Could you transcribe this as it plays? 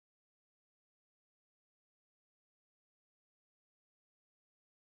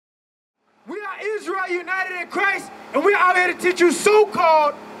Israel United in Christ, and we're out here to teach you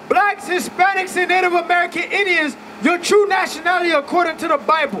so-called blacks, Hispanics, and Native American Indians your true nationality according to the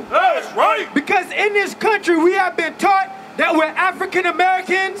Bible. That's right. Because in this country, we have been taught that we're African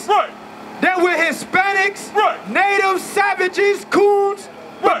Americans, right, that we're Hispanics, right, natives, savages, coons.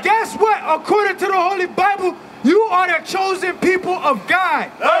 But right, guess what? According to the Holy Bible, you are the chosen people of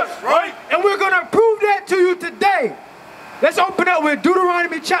God. That's right. And we're going to prove that to you today. Let's open up with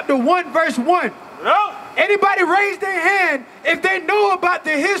Deuteronomy chapter 1, verse 1. Yeah. Anybody raise their hand if they know about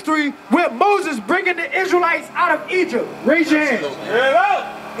the history with Moses bringing the Israelites out of Egypt? Raise your hand.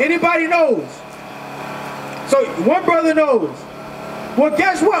 Yeah. Anybody knows? So one brother knows. Well,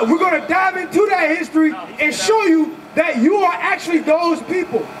 guess what? We're going to dive into that history and show you that you are actually those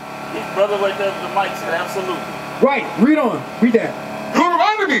people. This brother right there with the mic said absolutely. Right. Read on. Read that.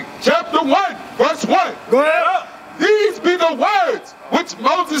 Deuteronomy chapter 1, verse 1. Go ahead. Yeah. These be the words which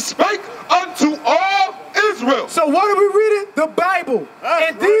Moses spake unto all Israel. So what are we reading? The Bible.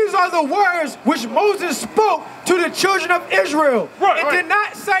 That's and these are the words which Moses spoke to the children of Israel. Right, It did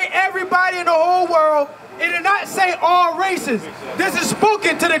not say everybody in the whole world. It did not say all races. This is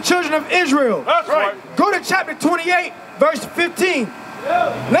spoken to the children of Israel. That's right. Go to chapter 28, verse 15.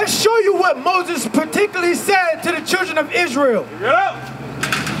 Yeah. Let's show you what Moses particularly said to the children of Israel. Yeah.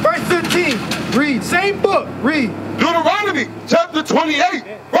 Verse 15. Read. Same book. Read. Deuteronomy chapter 28,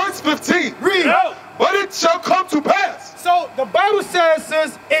 verse 15. Read. Yeah. But it shall come to pass. So the Bible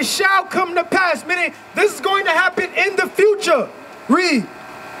says, it shall come to pass, meaning this is going to happen in the future. Read.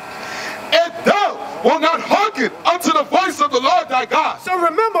 And thou wilt not hearken unto the voice of the Lord thy God. So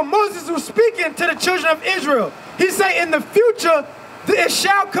remember, Moses was speaking to the children of Israel. He said, in the future, it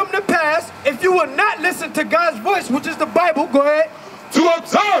shall come to pass, if you will not listen to God's voice, which is the Bible, go ahead. To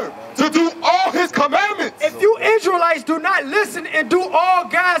observe, to do all his commandments. If you Israelites do not listen and do all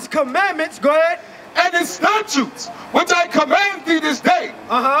God's commandments, go ahead. And his statutes, which I command thee this day,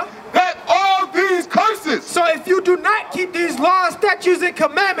 that all these curses. So if you do not keep these laws, statutes, and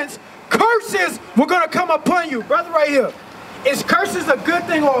commandments, curses were going to come upon you. Brother right here, is curses a good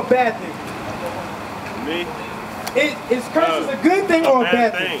thing or a bad thing? Me? Is curses a good thing or a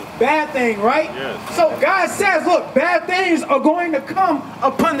bad thing? Bad thing, right? Yes. So God says, look, bad things are going to come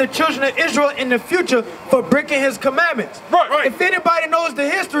upon the children of Israel in the future for breaking his commandments. Right, right. If anybody knows the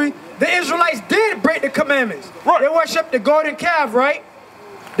history, the Israelites did break the commandments. Right. They worshiped the golden calf, right?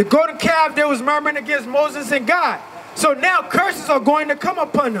 The golden calf, they was murmuring against Moses and God. So now curses are going to come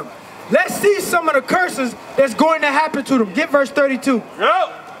upon them. Let's see some of the curses that's going to happen to them. Get verse 32.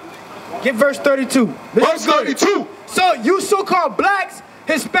 Yeah. Get verse 32. Verse 32. So you so-called blacks,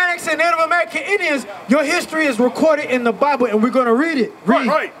 Hispanics, and Native American Indians, your history is recorded in the Bible, and we're going to read it. Read. Right,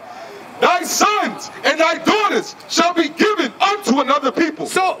 right. Thy sons and thy daughters shall be given unto another people.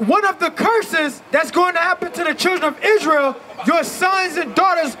 So one of the curses that's going to happen to the children of Israel, your sons and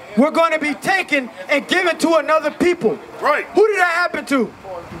daughters were going to be taken and given to another people. Right. Who did that happen to?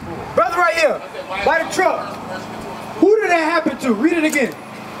 Brother right here, by the truck. Who did that happen to? Read it again.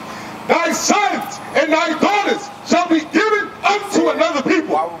 Thy sons and thy daughters shall be given unto another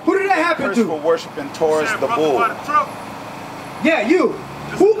people. Who did that happen to? For worshiping towards the bull. Yeah, you.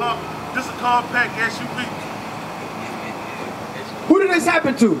 Who? This is a compact SUV. Who did this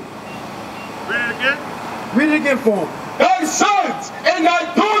happen to? Read it again. Read it again for him. Thy sons and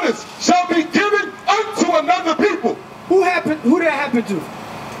thy daughters shall be given unto another people. Who did that happen to?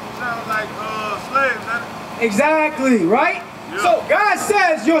 Sounds like slaves, doesn't it? Exactly, right? Yeah. So God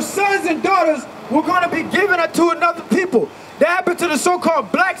says your sons and daughters were going to be given to another people. That happened to the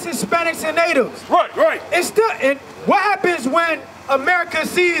so-called blacks, Hispanics, and natives. Right, right. It's still, and what happens when America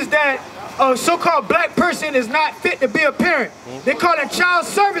sees that a so-called black person is not fit to be a parent? They call it child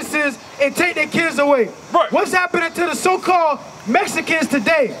services and take their kids away. Right. What's happening to the so-called Mexicans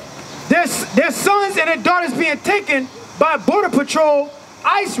today? Their sons and their daughters being taken by Border Patrol,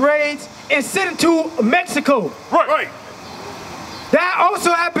 ICE raids, and sent to Mexico. Right, right. That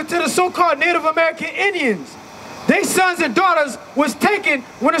also happened to the so-called Native American Indians. Their sons and daughters was taken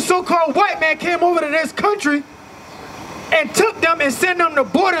when a so-called white man came over to this country and took them and sent them to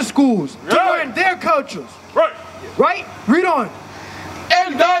boarding schools to learn their cultures. Right. Right? Read on.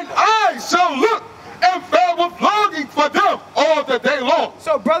 And thine eyes shall look and fare with longing for them all the day long.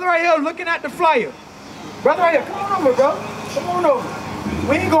 So brother right here looking at the flyer. Brother right here, come on over, bro. Come on over.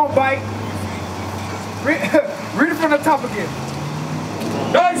 We ain't gonna bite. Read it from the top again.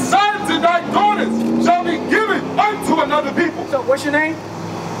 Thy sons and thy daughters shall be given unto another people. So what's your name?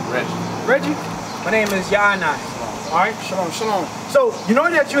 Reggie. Reggie? My name is Iuic. All right, shalom, shalom. So you know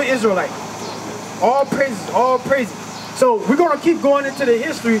that you're an Israelite. All praises, all praises. So we're going to keep going into the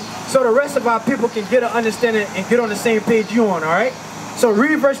history so the rest of our people can get an understanding and get on the same page you on, all right? So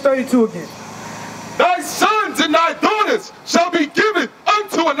read verse 32 again. Thy sons and thy daughters shall be given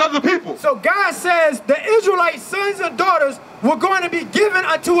unto another people. So God says the Israelite sons and daughters were going to be given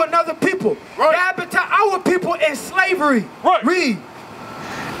unto another people. Right. That happened to our people in slavery. Right. Read.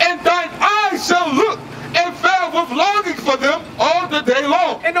 And thine eyes shall look and fare with longing for them all the day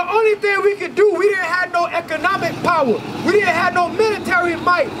long. And the only thing we could do, we didn't have no economic power. We didn't have no military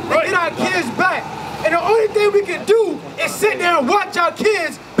might to get our kids back. And the only thing we can do is sit there and watch our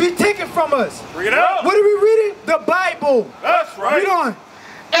kids be taken from us. Bring it out. What are we reading? The Bible. That's right. Read on.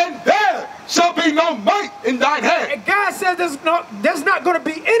 And there shall be no might in thine hand. And God says there's not going to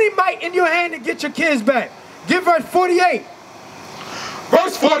be any might in your hand to get your kids back. Give verse 48.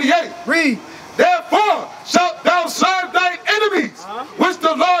 Verse 48. Read. Therefore shalt thou serve thine enemies, which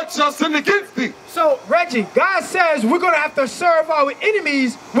the Lord shall send against thee. So, Reggie, God says we're going to have to serve our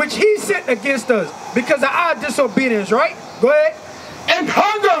enemies, which he sent against us because of our disobedience, right? Go ahead. And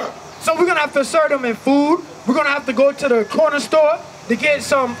hunger. So we're going to have to serve them in food. We're going to have to go to the corner store to get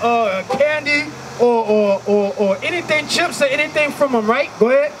some candy or anything, chips or anything from them, right? Go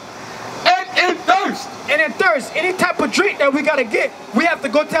ahead. And in thirst. And in thirst, any type of drink that we got to get, we have to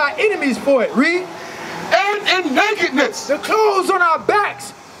go to our enemies for it. Read. And in nakedness. The clothes on our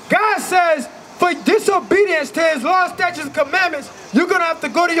backs. God says, for disobedience to his law, statutes, and commandments, you're going to have to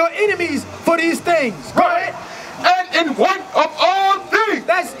go to your enemies for these things. Go ahead. And in want of all things.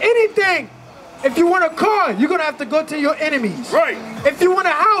 That's anything. If you want a car, you're going to have to go to your enemies. Right. If you want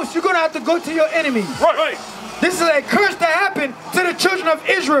a house, you're going to have to go to your enemies. Right. This is a curse that happened to the children of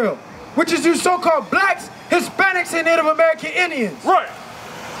Israel, which is you so-called blacks, Hispanics, and Native American Indians. Right.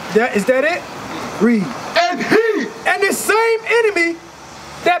 Is that it? Read. And the same enemy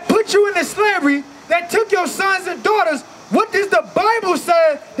that put you into slavery, that took your sons and daughters, what does the Bible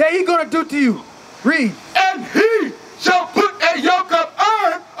say that he's going to do to you? Read. And he shall put a yoke of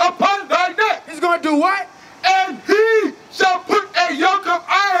iron upon thy neck. He's going to do what? And he shall put a yoke of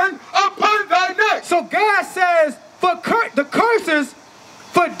iron upon thy neck. So God says for the curses,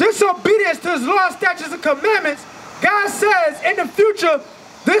 for disobedience to his law, statutes, and commandments, God says in the future,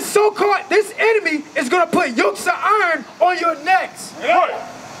 this enemy is going to put yokes of iron on your necks. Right.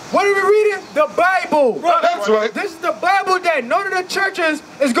 What are we reading? The Bible. Right. That's right. This is the Bible that none of the churches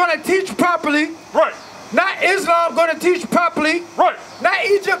is going to teach properly. Right. Not Islam going to teach properly. Right. Not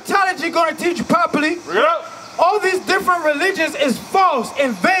Egyptology going to teach properly. Bring it out. All these different religions is false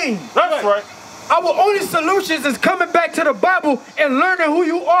and vain. That's right. Our only solutions is coming back to the Bible and learning who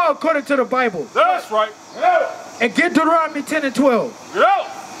you are according to the Bible. That's right. And get Deuteronomy 10 and 12.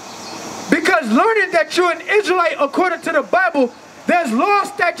 Yeah. Because learning that you're an Israelite according to the Bible, there's law,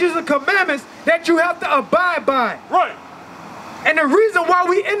 statutes, and commandments that you have to abide by. Right. And the reason why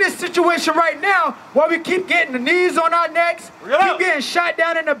we in this situation right now, why we keep getting the knees on our necks, keep getting shot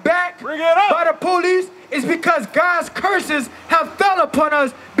down in the back by the police, is because God's curses have fell upon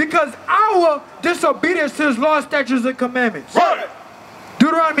us because our disobedience to his law, statutes, and commandments. Right.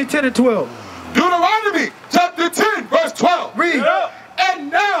 Deuteronomy 10 and 12. Deuteronomy chapter 10 verse 12. Read.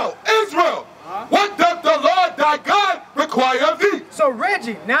 And now, Israel, what doth the Lord thy God require of thee? So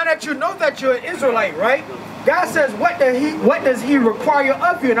Reggie, now that you know that you're an Israelite, right? God says, what does he require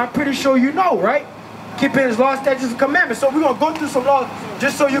of you? And I'm pretty sure you know, right? Keeping his law, statutes, and commandments. So we're going to go through some laws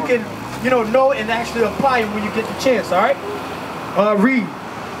just so you can, know and actually apply them when you get the chance, all right? Read.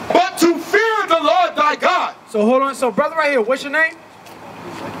 But to fear the Lord thy God. So hold on. So brother right here, what's your name?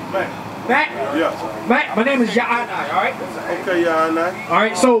 Matt? Yes. Matt, my name is Iuic, all right? Okay, Iuic. All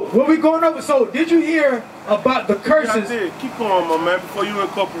right, so what we going over? So did you hear about the curses? Yeah, I did. Keep going, my man, before you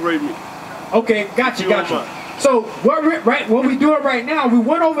incorporate me. Okay, got you. So what we doing right now, we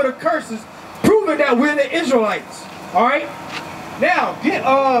went over the curses, proving that we're the Israelites. All right? Now, get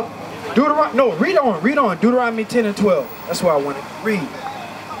read on. Deuteronomy 10 and 12. That's what I wanted. Read.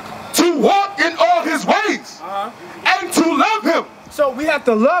 To walk in all his ways and to love him. So we have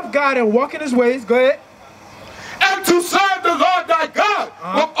to love God and walk in his ways. Go ahead. And to serve the Lord thy God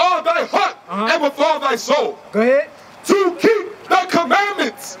with all thy heart and with all thy soul. Go ahead. To keep the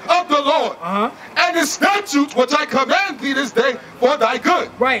commandments of the Lord and his statutes which I command thee this day for thy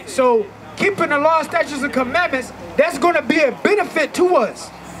good. Right. So keeping the law, statutes, and commandments, that's going to be a benefit to us.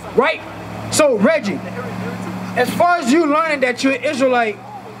 Right? So Reggie, as far as you learning that you're an Israelite,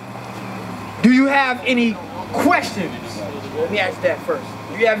 do you have any questions? Let me ask that first.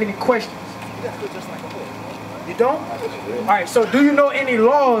 Do you have any questions? You don't? All right, so do you know any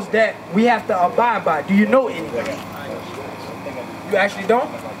laws that we have to abide by? Do you know any? You actually don't?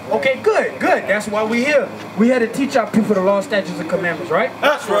 Okay, good, good. That's why we here. We here to teach our people the law, statutes, and commandments, right?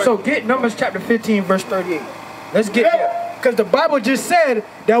 That's right. So get Numbers chapter 15, verse 38. Let's get there. Because the Bible just said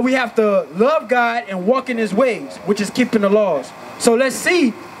that we have to love God and walk in his ways, which is keeping the laws. So let's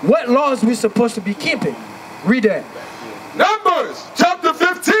see what laws we're supposed to be keeping. Read that. Numbers chapter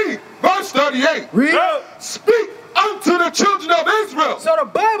 15, verse 38. Read. Speak unto the children of Israel. So the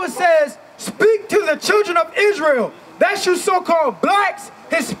Bible says, speak to the children of Israel. That's you so-called blacks,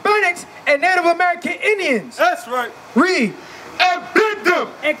 Hispanics, and Native American Indians. That's right. Read. And bid them.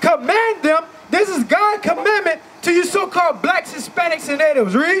 And command them. This is God's commandment to you so-called blacks, Hispanics, and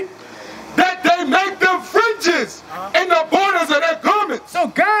natives. Read. That they make them fringes in the borders of their garments. So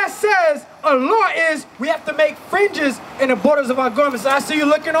God says a law is we have to make fringes in the borders of our garments. I see you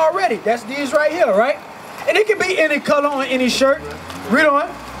looking already. That's these right here, right? And it can be any color on any shirt. Read on.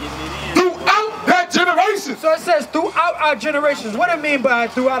 Throughout that generation. So it says throughout our generations. What do I mean by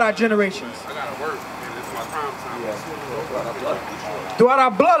throughout our generations? I gotta work, and it's my prime time. Throughout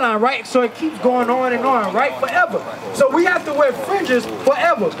our bloodline, right? So it keeps going on and on, right? Forever. So we have to wear fringes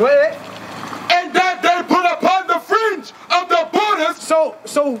forever. Go ahead. And that they put upon the fringe of the borders.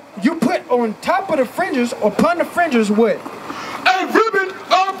 So you put on top of the fringes, or upon the fringes, what? A ribbon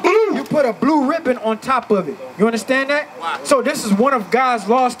of blue. You put a blue ribbon on top of it. You understand that? Why? So this is one of God's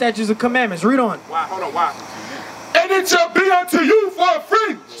law, statutes, and commandments. Read on. Why? Hold on, why? And it shall be unto you for a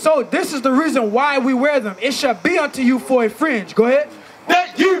fringe. So this is the reason why we wear them. It shall be unto you for a fringe. Go ahead.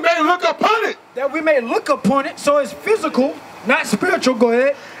 That ye may look upon it. That we may look upon it. So it's physical, not spiritual. Go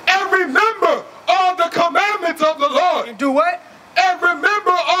ahead. And remember all the commandments of the Lord. And do what? And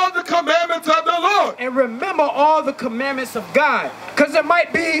remember all the commandments of the Lord. And remember all the commandments of God. Because it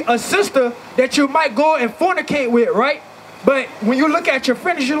might be a sister that you might go and fornicate with, right? But when you look at your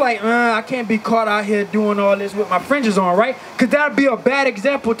fringes, you're like, I can't be caught out here doing all this with my fringes on, right? Because that would be a bad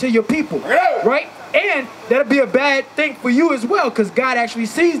example to your people, right? And that would be a bad thing for you as well, because God actually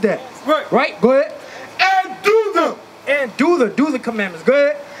sees that, right? Go ahead. And do them. And do the commandments. Go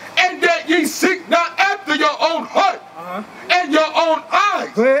ahead. And that ye seek not after your own heart and your own eyes,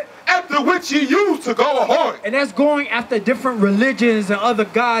 Go ahead. after which ye use to go a-whoring. And that's going after different religions and other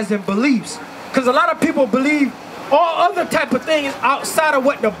gods and beliefs. Because a lot of people believe all other type of things outside of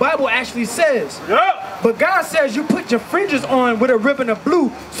what the Bible actually says. Yeah. But God says you put your fringes on with a ribbon of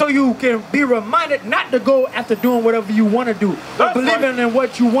blue so you can be reminded not to go after doing whatever you want to do, but believing in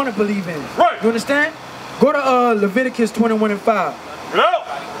what you want to believe in. Right. You understand? Go to Leviticus 21 and 5.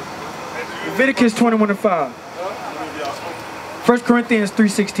 Yeah. Leviticus 21 and 5. 1 Corinthians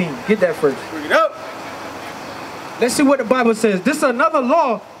 3:16. Get that first. Bring it up. Let's see what the Bible says. This is another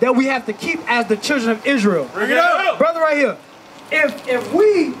law that we have to keep as the children of Israel. Bring it up. Brother right here. If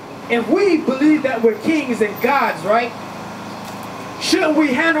we believe that we're kings and gods, right? Shouldn't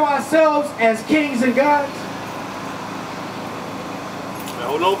we handle ourselves as kings and gods? Man,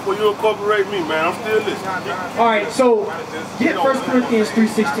 hold on before you incorporate me, man. I'm still listening. All right, so get 1 Corinthians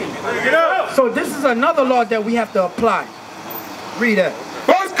 3:16. Bring it up. So this is another law that we have to apply. Read that.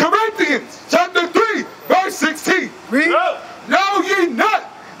 1 Corinthians chapter 3, verse 16. Read. Yeah. Know ye not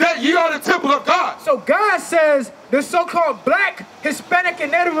that ye are the temple of God? So God says the so-called black, Hispanic,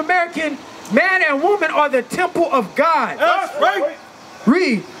 and Native American man and woman are the temple of God. That's right.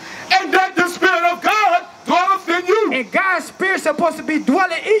 Read. And that the Spirit of God dwelleth in you. And God's Spirit's supposed to be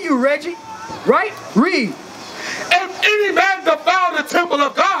dwelling in you, Reggie. Right? Read. If any man defile the temple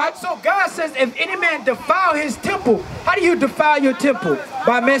of God, So God says if any man defile his temple, how do you defile your temple?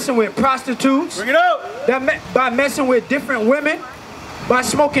 By messing with prostitutes, Bring it up. by messing with different women, by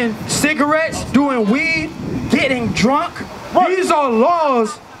smoking cigarettes, doing weed, getting drunk. These are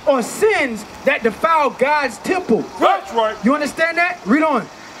laws or sins that defile God's temple. That's right. You understand that? Read on.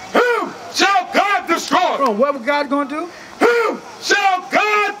 him shall God destroy. Hold on, what was God going to do? Him shall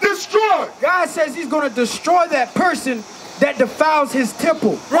God destroy. God says he's going to destroy that person that defiles his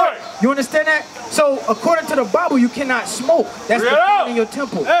temple. Right. You understand that? So according to the Bible, you cannot smoke. That's defiling your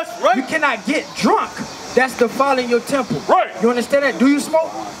temple. That's right. You cannot get drunk. That's defiling your temple. Right. You understand that? Do you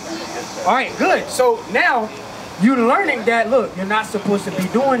smoke? All right, good. So now you're learning that, look, you're not supposed to be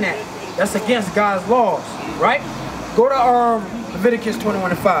doing that. That's against God's laws, right? Go to Leviticus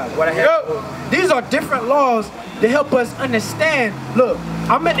 21:5. What I have. These are different laws to help us understand. Look,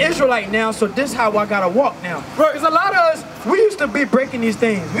 I'm an Israelite now, so this is how I gotta walk now. Right. Because a lot of us, we used to be breaking these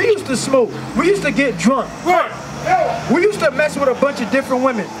things. We used to smoke. We used to get drunk. Right. We used to mess with a bunch of different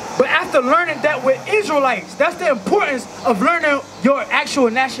women. But after learning that we're Israelites, that's the importance of learning your actual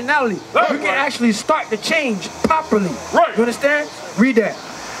nationality. That's You can right. actually start the change properly. Right. You understand? Read that.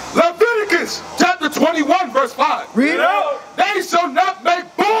 Leviticus chapter 21 verse 5. Read. Yeah. They shall not make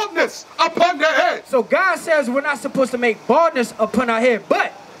bald So God says we're not supposed to make baldness upon our head,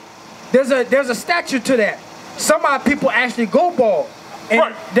 but there's a statute to that. Some of our people actually go bald,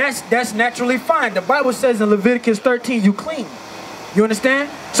 and that's naturally fine. The Bible says in Leviticus 13, you clean. You understand?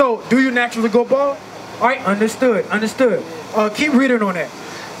 So do you naturally go bald? All right, understood. Keep reading on that.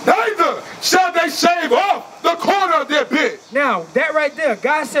 Neither shall they shave off the corner of their beard. Now, that right there,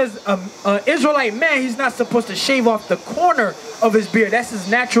 God says an Israelite man, he's not supposed to shave off the corner of his beard. That's his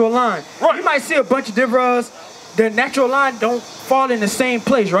natural line. You might see a bunch of different, the natural line don't fall in the same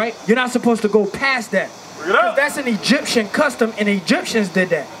place, right? You're not supposed to go past that. Because that's an Egyptian custom, and the Egyptians did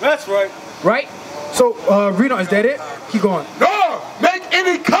that. That's right. Right? So, read on. Is that it? Keep going. Nor make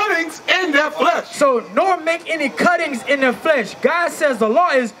any cuttings in their flesh. So, nor make any cuttings in their flesh. God says the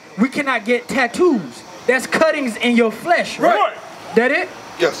law is we cannot get tattoos. That's cuttings in your flesh, right? That it?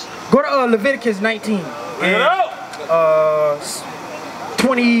 Yes. Go to Leviticus 19. And,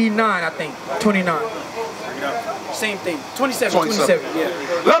 29, I think. 29. Same thing. 27. Yeah.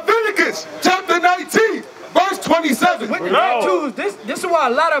 Leviticus chapter 19, verse 27. With the tattoos, this is why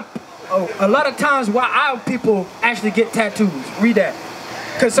a lot of times why our people actually get tattoos. Read that.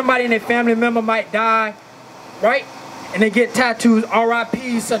 Because somebody in their family member might die, right? And they get tattoos,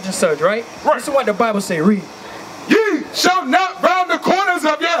 R.I.P. such and such, right? This is what the Bible say. Read. Ye shall not round the corners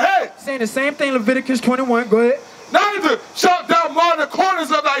of your head. Saying the same thing, Leviticus 21. Go ahead. Neither shalt thou mar the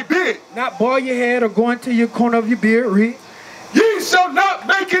corners of thy beard. Not bald your head or go into your corner of your beard. Read. Ye shall not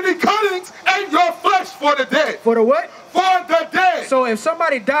make any cuttings in your flesh for the dead. For the what? For the dead. So if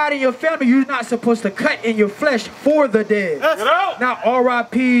somebody died in your family, you're not supposed to cut in your flesh for the dead. Not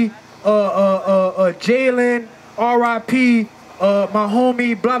R.I.P. Jalen, R.I.P. My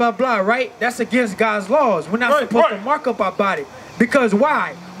homie, blah, blah, blah, right? That's against God's laws. We're not supposed to mark up our body. Because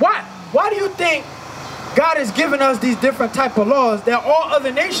why? Why do you think God has given us these different type of laws that all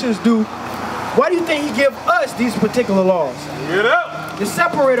other nations do? Why do you think he give us these particular laws? To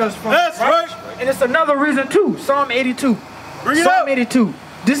separate us from That's right. And it's another reason too. Psalm 82. Psalm 82.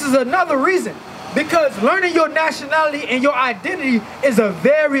 This is another reason. Because learning your nationality and your identity is a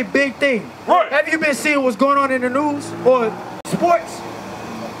very big thing. Have you been seeing what's going on in the news or sports?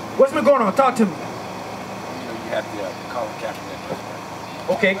 What's been going on? Talk to me. You have to call it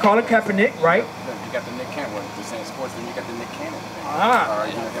Kaepernick. Okay, call it Kaepernick, right? You got the Nick Cannon. Well, the same sports, then you got the Nick Cannon thing. Ah. Or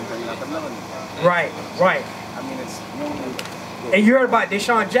you got them bringing out the Melanie. Right. I mean, it's normally... And you heard about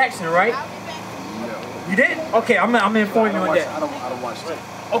Deshaun Jackson, right? No. You did? Okay, I'm informing you on that. I don't watch that.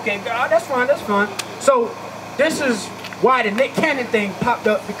 Okay, that's fine. So, this is why the Nick Cannon thing popped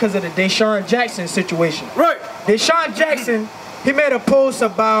up because of the Deshaun Jackson situation. Deshaun Jackson, he made a post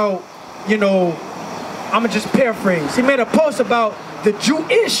about, you know, I'm going to just paraphrase. He made a post about the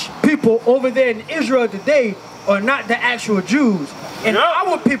Jewish people over there in Israel today are not the actual Jews. And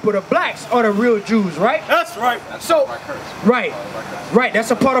our people, the blacks, are the real Jews, right? That's right. So, right,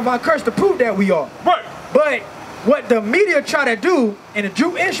 that's a part of our curse to prove that we are. But what the media try to do, and the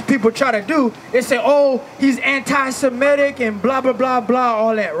Jewish people try to do, is say, oh, he's anti-Semitic and blah, blah, blah, blah,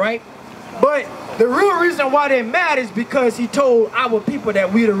 all that, right? But the real reason why they're mad is because he told our people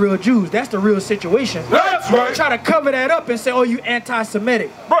that we the real Jews. That's the real situation. That's right. Try to cover that up and say, oh, you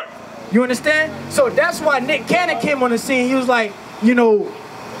anti-Semitic. You understand? So that's why Nick Cannon came on the scene. He was like, you know,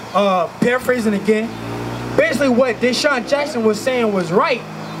 paraphrasing again, basically what Deshaun Jackson was saying was right.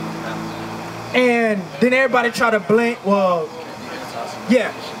 And then everybody tried to blame, well,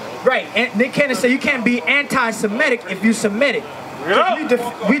 yeah, right. And Nick Cannon said you can't be anti-Semitic if you Semitic.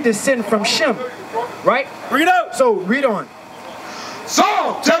 We descend from Shem, right? Read out. So read on.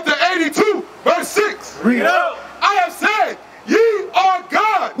 Psalm chapter 82, verse 6. Read out. I have said, ye are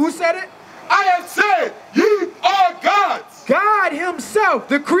gods. Who said it? I have said, ye are gods. God himself,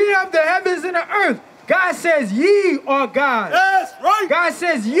 the creator of the heavens and the earth. God says ye are gods. That's right. God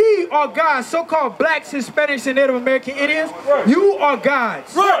says ye are gods. So-called blacks, Hispanics, and Native American Indians. You are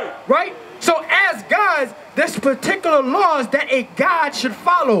gods. Right? So as gods, there's particular laws that a god should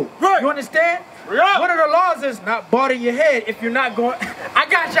follow. You understand? One of the laws is not balding your head if you're not going. I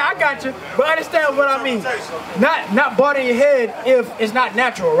got you. But understand what I mean. Not balding your head if it's not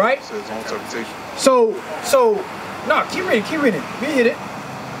natural, right? So no, keep reading. We hit it.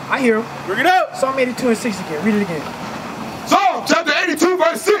 I hear him. Bring it out. Psalm 82 and 6 again. Read it again. Psalm chapter 82,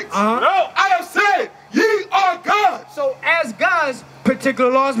 verse 6. I have said, ye are gods. So as gods,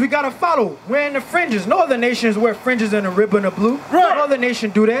 particular laws we gotta follow. Wearing the fringes. No other nations wear fringes and a ribbon of blue. No other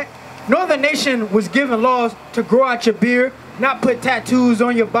nation do that. No other nation was given laws to grow out your beard, not put tattoos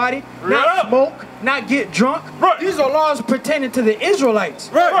on your body, not smoke, not get drunk. These are laws pertaining to the Israelites.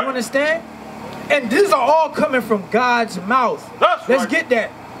 You understand? And these are all coming from God's mouth. Let's get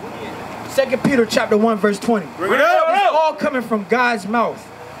that. 2 Peter chapter 1 verse 20. Bring it out. It's all coming from God's mouth.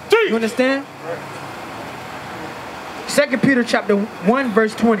 You understand? 2 Peter chapter 1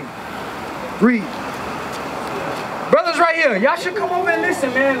 verse 20. Read. Brothers right here, y'all should come over and listen,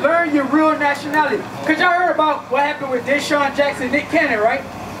 man. Learn your real nationality. Because y'all heard about what happened with Deshaun Jackson, Nick Cannon, right?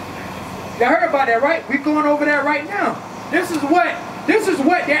 Y'all heard about that, right? We going over that right now. This is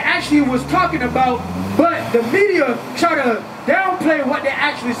what they actually was talking about, but the media try to downplay what they're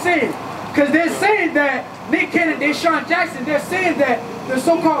actually saying. Because they're saying that Nick Cannon, Deshaun Jackson, they're saying that the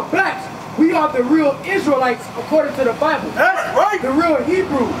so-called blacks, we are the real Israelites according to the Bible. That's right. The real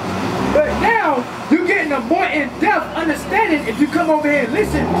Hebrews. But now, you're getting a more in-depth understanding if you come over here and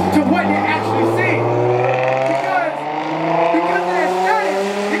listen to what they're actually saying. Because of that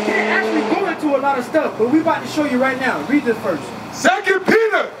status, you can't actually go into a lot of stuff. But we're about to show you right now. Read this first. 2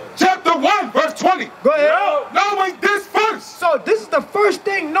 Peter chapter 1 verse 20. Go ahead. Knowing this first. So this is the first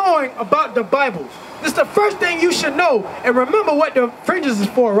thing knowing about the Bible. This is the first thing you should know. And remember what the fringes is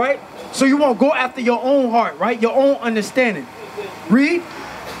for, right? So you won't go after your own heart, right? Your own understanding. Read.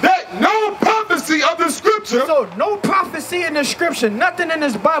 That no prophecy of the scripture. So no prophecy in the scripture, nothing in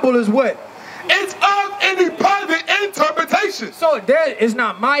this Bible is what? It's of any private interpretation. So there is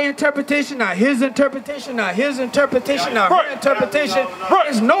not my interpretation, not his interpretation, not his interpretation, not her interpretation.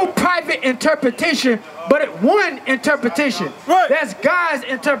 There's no private interpretation, but one interpretation. That's God's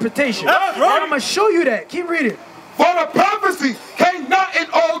interpretation. That's right. I'm going to show you that. Keep reading. For the prophecy came not in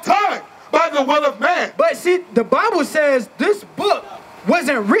all time by the will of man. But see, the Bible says this book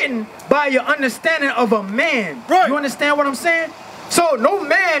wasn't written by your understanding of a man. Right. You understand what I'm saying? So no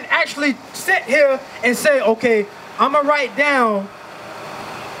man actually sit here and say, okay, I'm going to write down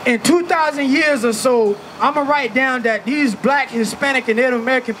in 2,000 years or so, I'm going to write down that these black, Hispanic, and Native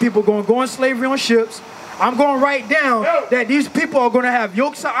American people going to go in slavery on ships. I'm going to write down that these people are going to have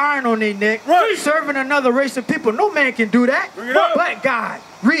yokes of iron on their neck, serving another race of people. No man can do that. But God.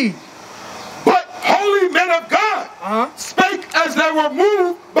 Read. But holy men of God spake as they were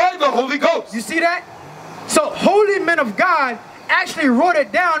moved by the Holy Ghost. You see that? So holy men of God actually wrote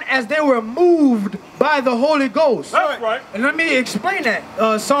it down as they were moved by the Holy Ghost. That's right. And let me explain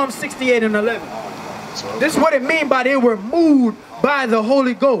that. Psalm 68 and 11. This is what it means by they were moved by the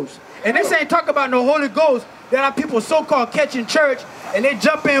Holy Ghost. And this ain't talking about no Holy Ghost that our people so-called catching church and they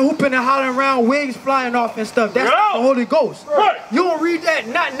jump in, hooping and hollering around, wings flying off and stuff. That's not the Holy Ghost. Right. You don't read that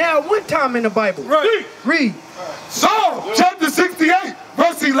not now one time in the Bible. Right. Read. Psalm chapter 68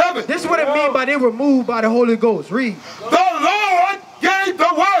 verse 11. This is what it means by they were moved by the Holy Ghost. Read. The Lord gave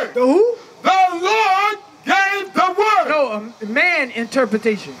the word. The who? The Lord gave the word. No, a man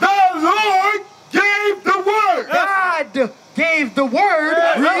interpretation. The Lord gave the word. God gave the word.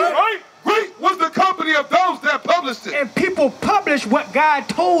 Right. Great was the company of those that published it. And people published what God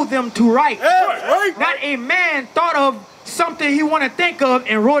told them to write. Right. Not a man thought of something he want to think of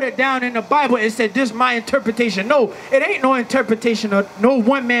and wrote it down in the Bible and said, this is my interpretation. No, it ain't no interpretation of, no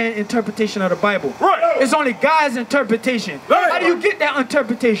one man interpretation of the Bible. Right. It's only God's interpretation. Right. How do you get that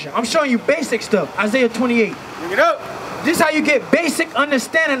interpretation? I'm showing you basic stuff. Isaiah 28. Bring it up. This is how you get basic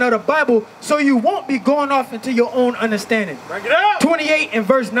understanding of the Bible so you won't be going off into your own understanding. Bring it out. 28 and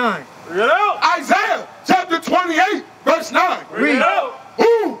verse 9. Bring it out. Isaiah chapter 28 verse 9. Bring it out.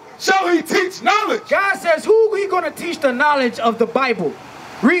 Who shall he teach knowledge? God says, who he going to teach the knowledge of the Bible?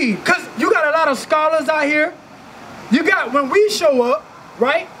 Read. Because you got a lot of scholars out here. You got, when we show up,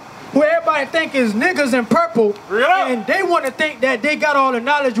 right, who everybody think is niggas in purple, and they want to think that they got all the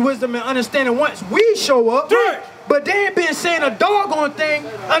knowledge, wisdom, and understanding once we show up. Right. But they ain't been saying a doggone thing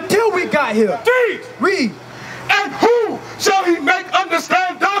until we got here. Read. And who shall he make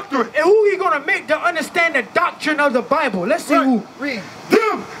understand doctrine? And who he going to make to understand the doctrine of the Bible? Let's see who. Read.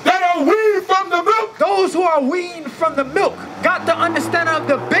 Them that are weaned from the milk. Those who are weaned from the milk got the understanding of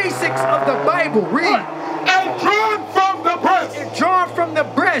the basics of the Bible. Read. And drawn from the breast. And drawn from the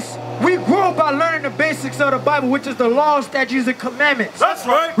breast. We grow by learning the basics of the Bible, which is the law, statutes, and commandments. That's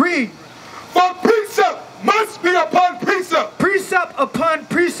right. Read. For precept must be upon precept. Precept upon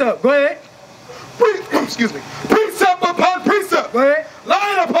precept. Go ahead. Excuse me. Precept upon precept. Go ahead.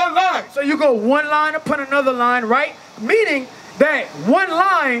 Line upon line. So you go one line upon another line, right? Meaning that one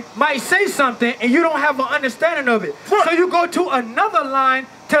line might say something and you don't have an understanding of it. So you go to another line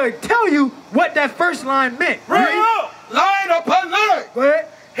to tell you what that first line meant. Right. Line upon line. Go ahead.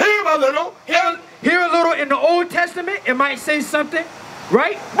 Here a little. Here a little in the Old Testament, it might say something,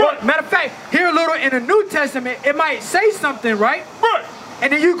 right? Matter of fact, here a little in the New Testament, it might say something, right? Right.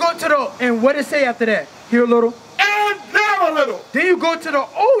 And then you go to the, and what it say after that? Here a little. And there a little. Then you go to the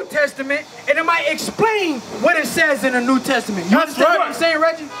Old Testament, and it might explain what it says in the New Testament. You understand what I'm saying,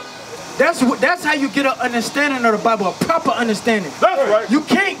 Reggie? That's how you get an understanding of the Bible, a proper understanding. That's right. You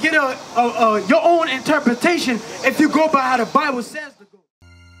can't get your own interpretation if you go by how the Bible says to go.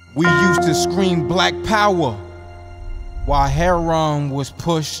 We used to scream black power while heroin was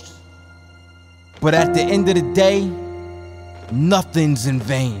pushed. But at the end of the day, nothing's in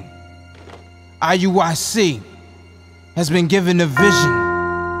vain. Iuic has been given a vision.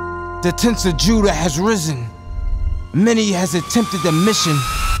 The tents of Judah has risen. Many has attempted the mission.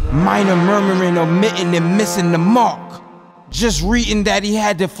 Minor murmuring, omitting, and missing the mark. Just reading that he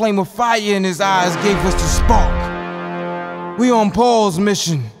had the flame of fire in his eyes gave us the spark. We on Paul's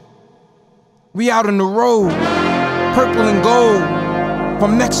mission. We out on the road, purple and gold.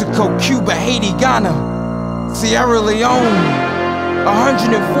 From Mexico, Cuba, Haiti, Ghana, Sierra Leone.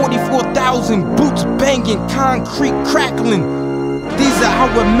 144,000 boots banging, concrete crackling. These are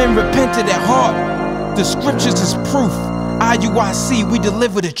our men repented at heart. The scriptures is proof. Iuic, we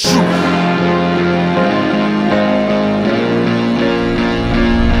deliver the truth.